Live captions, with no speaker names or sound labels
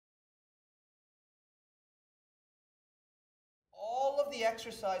all of the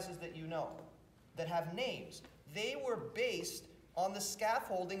exercises that you know that have names, they were based on the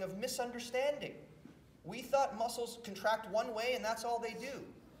scaffolding of misunderstanding. We thought muscles contract one way and that's all they do.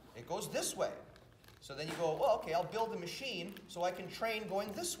 It goes this way. So then you go, well, okay, I'll build a machine so I can train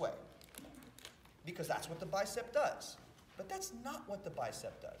going this way. Because that's what the bicep does. But that's not what the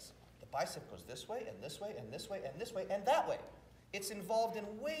bicep does. The bicep goes this way, and this way, and this way, and this way, and that way. It's involved in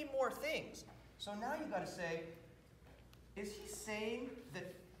way more things. So now you've got to say, is he saying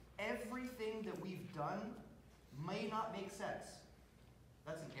that everything that we've done may not make sense?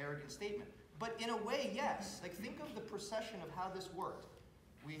 That's an arrogant statement. But in a way, yes. Like, think of the procession of how this worked.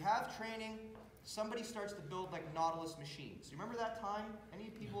 We have training. Somebody starts to build like Nautilus machines. You remember that time? Any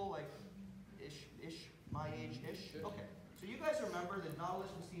people like my age-ish? Okay. So you guys remember that Nautilus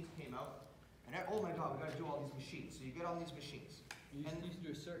machines came out, and oh my God, we got to do all these machines. So you get on these machines. You used to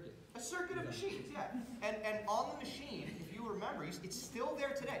do a circuit. A circuit of machines, yeah. And on the machine, if you remember, it's still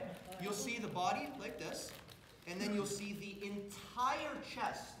there today. You'll see the body like this, and then you'll see the entire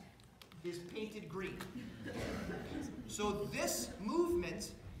chest is painted green. So this movement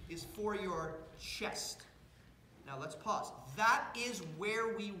is for your chest. Now let's pause. That is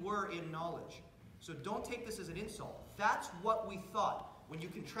where we were in knowledge. So don't take this as an insult. That's what we thought. When you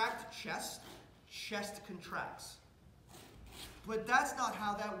contract chest, chest contracts. But that's not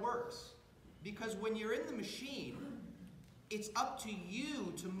how that works. Because when you're in the machine, it's up to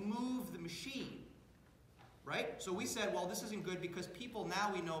you to move the machine. Right? So we said, well, this isn't good because people,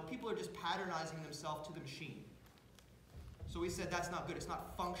 now we know, people are just patternizing themselves to the machine. So we said that's not good. It's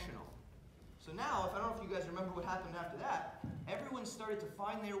not functional. So now, I don't know if you guys remember what happened after that, everyone started to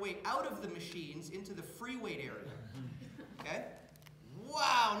find their way out of the machines into the free weight area. Okay?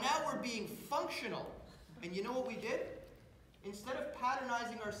 Wow, now we're being functional. And you know what we did? Instead of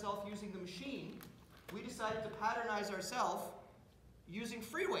patternizing ourselves using the machine, we decided to patternize ourselves using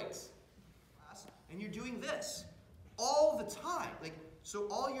free weights. And you're doing this all the time. Like, so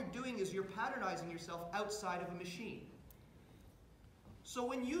all you're doing is you're patternizing yourself outside of a machine. So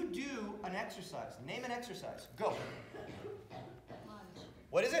when you do an exercise, name an exercise. Go. Lunge.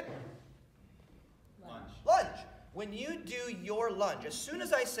 What is it? Lunge. Lunge. When you do your lunge, as soon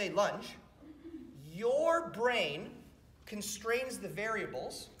as I say lunge, your brain constrains the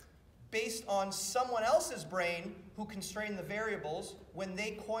variables based on someone else's brain who constrained the variables when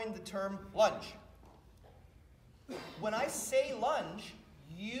they coined the term lunge. When I say lunge,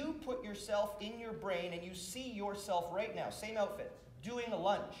 you put yourself in your brain and you see yourself right now, same outfit, doing a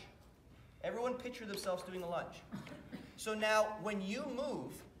lunge. Everyone picture themselves doing a lunge. So now, when you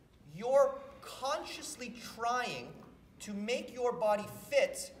move, you're consciously trying to make your body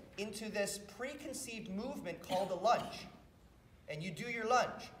fit into this preconceived movement called a lunge. And you do your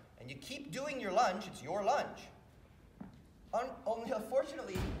lunge. And you keep doing your lunge, it's your lunge. Only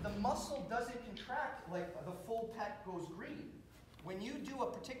unfortunately, the muscle doesn't contract like the full pec goes green. When you do a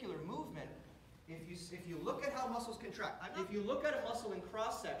particular movement, if you look at how muscles contract, if you look at a muscle in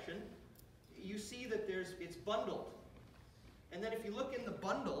cross-section, you see that it's bundled. And then if you look in the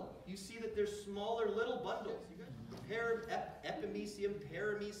bundle, you see that there's smaller little bundles. Epimysium,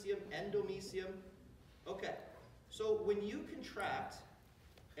 paramysium, endomysium. Okay, so when you contract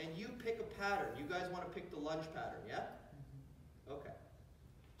and you pick a pattern, you guys want to pick the lunge pattern, yeah? Okay.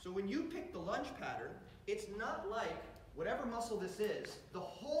 So when you pick the lunge pattern, it's not like whatever muscle this is, the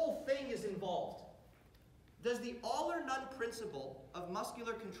whole thing is involved. Does the Allornone Principle of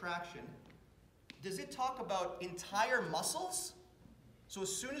muscular contraction, does it talk about entire muscles? So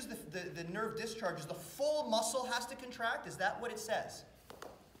as soon as the nerve discharges, the full muscle has to contract? Is that what it says?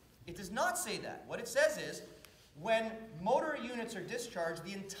 It does not say that. What it says is, when motor units are discharged,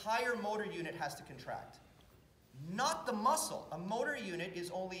 the entire motor unit has to contract. Not the muscle. A motor unit is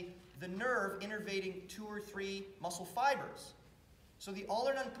only the nerve innervating 2 or 3 muscle fibers. So the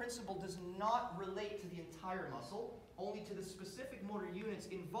Allornone Principle does not relate to the entire muscle, only to the specific motor units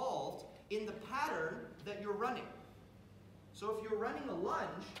involved in the pattern that you're running. So if you're running a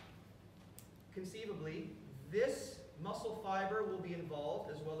lunge, conceivably, this muscle fiber will be involved,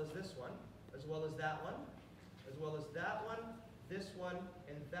 as well as this one, as well as that one, as well as that one, this one,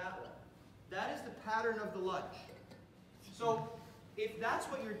 and that one. That is the pattern of the lunge. So if that's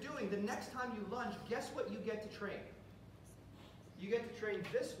what you're doing, the next time you lunge, guess what you get to train? You get to train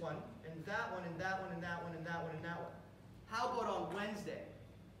this one, and that one, and that one, and that one, and that one, and that one. How about on Wednesday?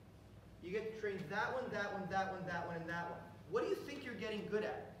 You get to train that one, that one, that one, that one, and that one. What do you think you're getting good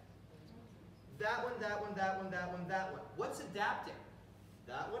at? That one, that one, that one, that one, that one. What's adapting?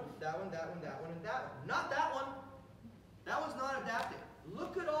 That one, that one, that one, that one, and that one. Not that one. That one's not adapting.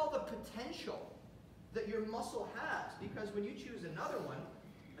 Look at all the potential that your muscle has, because when you choose another one,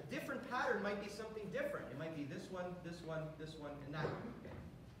 a different pattern might be something different. It might be this one, this one, this one, and that one.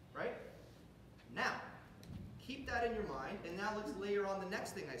 Right? Now, keep that in your mind, and now let's layer on the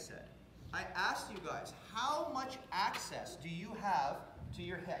next thing I said. I asked you guys, how much access do you have to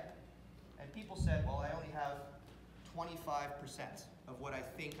your hip? And people said, well, I only have 25% of what I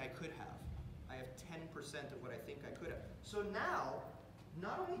think I could have. I have 10% of what I think I could have. So now,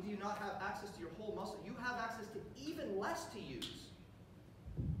 not only do you not have access to your whole muscle, you have access to even less to use.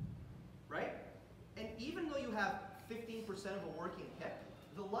 Right? And even though you have 15% of a working hip,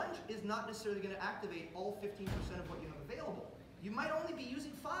 the lunge is not necessarily going to activate all 15% of what you have available. You might only be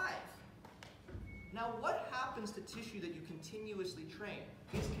using 5. Now, what happens to tissue that you continuously train?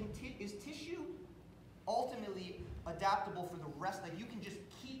 Is tissue ultimately adaptable for the rest? Like you can just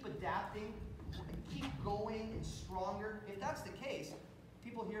keep adapting, keep going and stronger? If that's the case,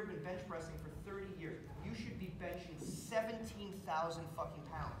 people here have been bench pressing for 30 years. You should be benching 17,000 fucking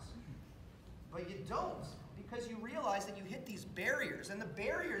pounds. But you don't, because you realize that you hit these barriers, and the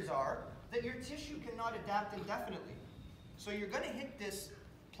barriers are that your tissue cannot adapt indefinitely. So you're going to hit this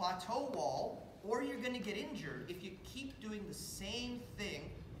plateau wall, or you're going to get injured if you keep doing the same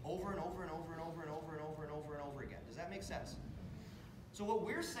thing over and over and over and over and over and over and over and over again. Does that make sense? So what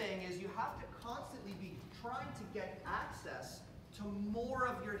we're saying is you have to constantly be trying to get access to more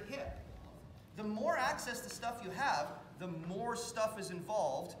of your hip. The more access to stuff you have, the more stuff is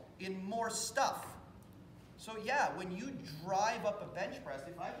involved in more stuff. So yeah, when you drive up a bench press,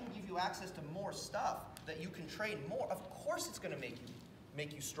 if I can give you access to more stuff that you can train more, of course it's going to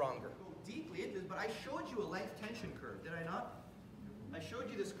make you stronger. Go deeply into this, but I showed you a length tension curve, did I not? I showed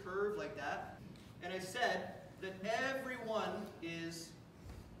you this curve like that, and I said that everyone is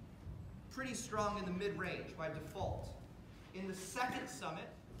pretty strong in the mid-range by default. In the second summit,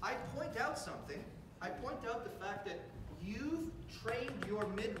 I point out something. I point out the fact that you've trained your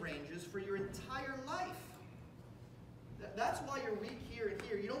mid-ranges for your entire life. That's why you're weak here and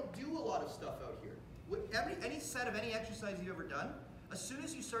here. You don't do a lot of stuff out here. With any set of any exercise you've ever done, as soon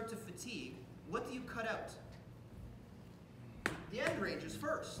as you start to fatigue, what do you cut out? The end ranges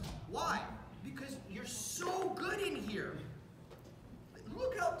first. Why? Because you're so good in here.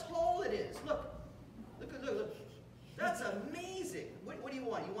 Look how tall it is. Look. That's amazing. What do you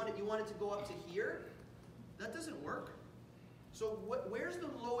want? You want it to go up to here? That doesn't work. So where's the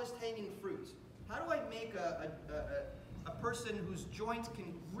lowest hanging fruit? How do I make a person whose joints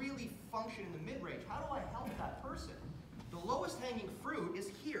can really function in the mid-range? How do I help that person? The lowest hanging fruit is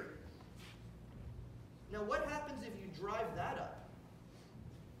here. Now what happens if you drive that up?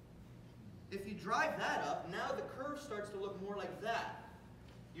 If you drive that up, now the curve starts to look more like that.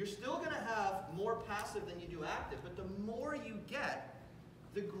 You're still going to have more passive than you do active, but the more you get,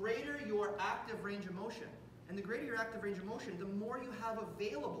 the greater your active range of motion. And the greater your active range of motion, the more you have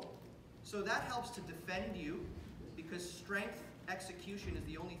available. So that helps to defend you, because strength execution is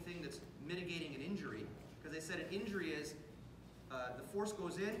the only thing that's mitigating an injury. Because they said an injury is the force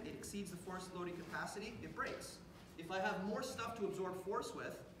goes in, it exceeds the force loading capacity, it breaks. If I have more stuff to absorb force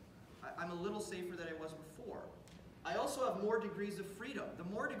with, I'm a little safer than I was before. I also have more degrees of freedom. The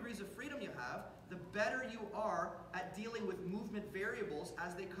more degrees of freedom you have, the better you are at dealing with movement variables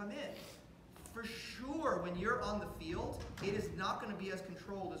as they come in. For sure, when you're on the field, it is not going to be as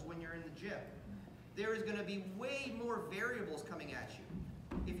controlled as when you're in the gym. There is going to be way more variables coming at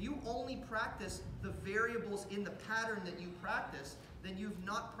you. If you only practice the variables in the pattern that you practice, then you've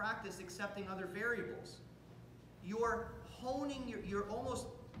not practiced accepting other variables. You're honing, you're almost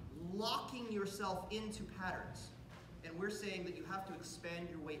locking yourself into patterns. And we're saying that you have to expand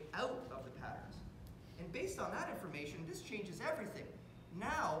your way out of the patterns. And based on that information, this changes everything.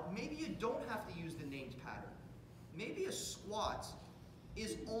 Now, maybe you don't have to use the named pattern. Maybe a squat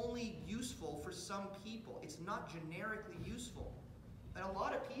is only useful for some people. It's not generically useful. And a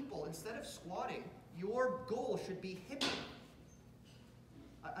lot of people, instead of squatting, your goal should be hipping.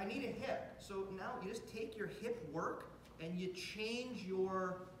 I need a hip. So now you just take your hip work and you change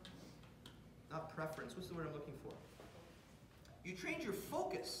your, not preference, what's the word I'm looking for? You change your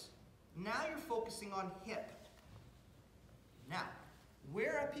focus. Now you're focusing on hip. Now,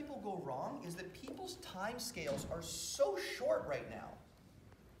 where people go wrong is that people's time scales are so short right now.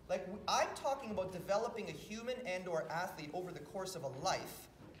 Like, I'm talking about developing a human and or athlete over the course of a life,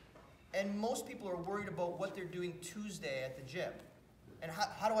 and most people are worried about what they're doing Tuesday at the gym. And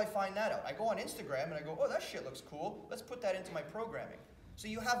how do I find that out? I go on Instagram and I go, oh, that shit looks cool. Let's put that into my programming. So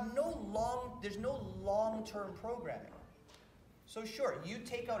you have there's no long-term programming. So sure, you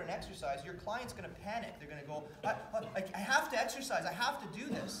take out an exercise, your client's going to panic. They're going to go, I have to exercise, I have to do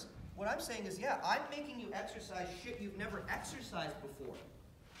this. What I'm saying is, yeah, I'm making you exercise shit you've never exercised before.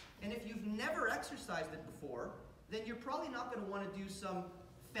 And if you've never exercised it before, then you're probably not going to want to do some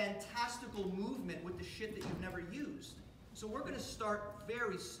fantastical movement with the shit that you've never used. So we're going to start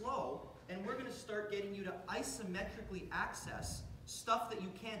very slow, and we're going to start getting you to isometrically access stuff that you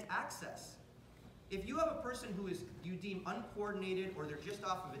can't access. If you have a person who is, you deem uncoordinated, or they're just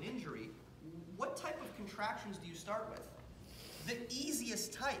off of an injury, what type of contractions do you start with? The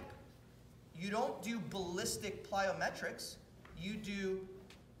easiest type. You don't do ballistic plyometrics. You do,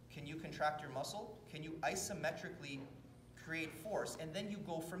 can you contract your muscle? Can you isometrically create force? And then you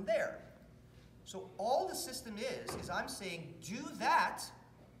go from there. So all the system is I'm saying do that,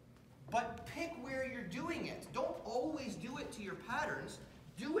 but pick where you're doing it. Don't always do it to your patterns.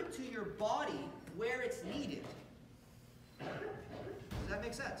 Do it to your body where it's needed. Does that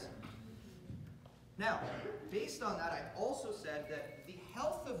make sense? Now, based on that, I also said that the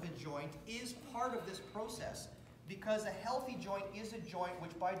health of the joint is part of this process, because a healthy joint is a joint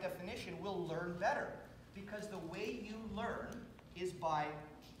which by definition will learn better, because the way you learn is by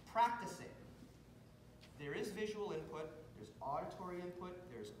practicing. There is visual input, there's auditory input,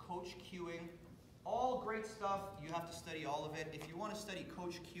 there's coach cueing, all great stuff. You have to study all of it. If you want to study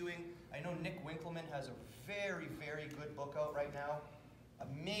coach cueing, I know Nick Winkleman has a very, very good book out right now.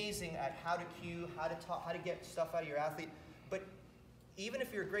 Amazing at how to cue, how to get stuff out of your athlete. But even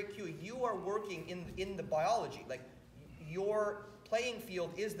if you're a great cuer, you are working in the biology. Like, your playing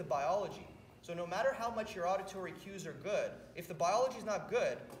field is the biology. So no matter how much your auditory cues are good, if the biology is not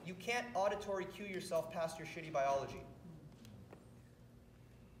good, you can't auditory cue yourself past your shitty biology.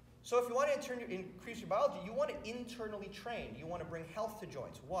 So if you want to increase your biology, you want to internally train. You want to bring health to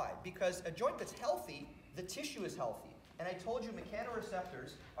joints. Why? Because a joint that's healthy, the tissue is healthy. And I told you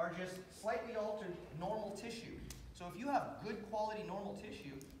mechanoreceptors are just slightly altered normal tissue. So if you have good quality normal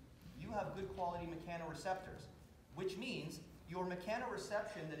tissue, you have good quality mechanoreceptors, which means your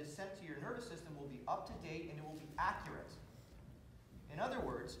mechanoreception that is sent to your nervous system will be up to date and it will be accurate. In other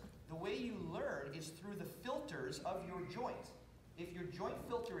words, the way you learn is through the filters of your joint. If your joint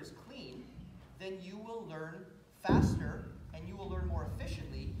filter is clean, then you will learn faster and you will learn more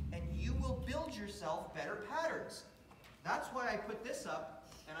efficiently and you will build yourself better patterns. That's why I put this up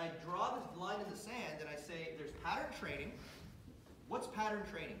and I draw this line in the sand and I say there's pattern training. What's pattern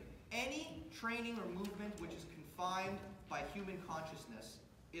training? Any training or movement which is confined by human consciousness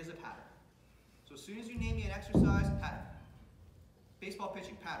is a pattern. So as soon as you name me an exercise, pattern. Baseball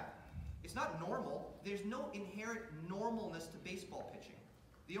pitching, pattern. It's not normal. There's no inherent normalness to baseball pitching.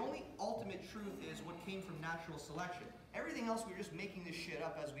 The only ultimate truth is what came from natural selection. Everything else, we're just making this shit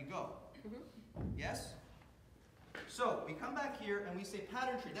up as we go. Yes? So we come back here and we say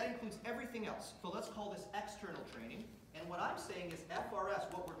pattern training. That includes everything else. So let's call this external training. And what I'm saying is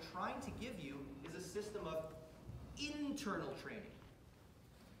FRS, what we're trying to give you is a system of internal training.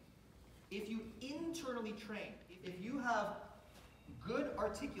 If you internally train, if you have good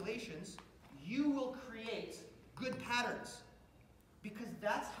articulations, you will create good patterns. Because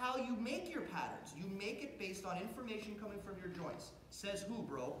that's how you make your patterns. You make it based on information coming from your joints. Says who,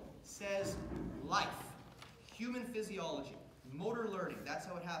 bro? Says life. Human physiology. Motor learning. That's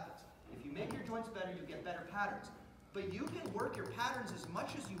how it happens. If you make your joints better, you get better patterns. But you can work your patterns as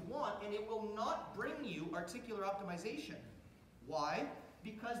much as you want, and it will not bring you articular optimization. Why?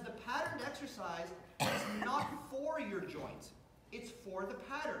 Because the patterned exercise is not for your joint. It's for the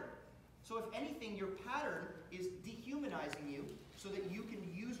pattern. So if anything, your pattern is dehumanizing you so that you can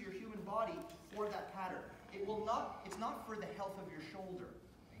use your human body for that pattern. It's not for the health of your shoulder.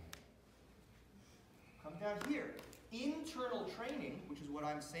 Come down here. Internal training, which is what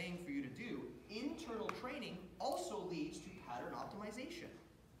I'm saying for you to do, internal training also leads to pattern optimization.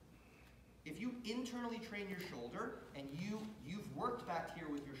 If you internally train your shoulder and you've worked back here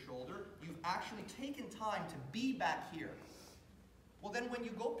with your shoulder, you've actually taken time to be back here. Well, then when you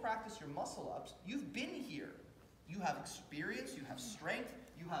go practice your muscle-ups, you've been here. You have experience, you have strength,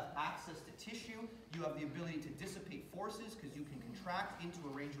 you have access to tissue, you have the ability to dissipate forces because you can contract into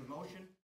a range of motion.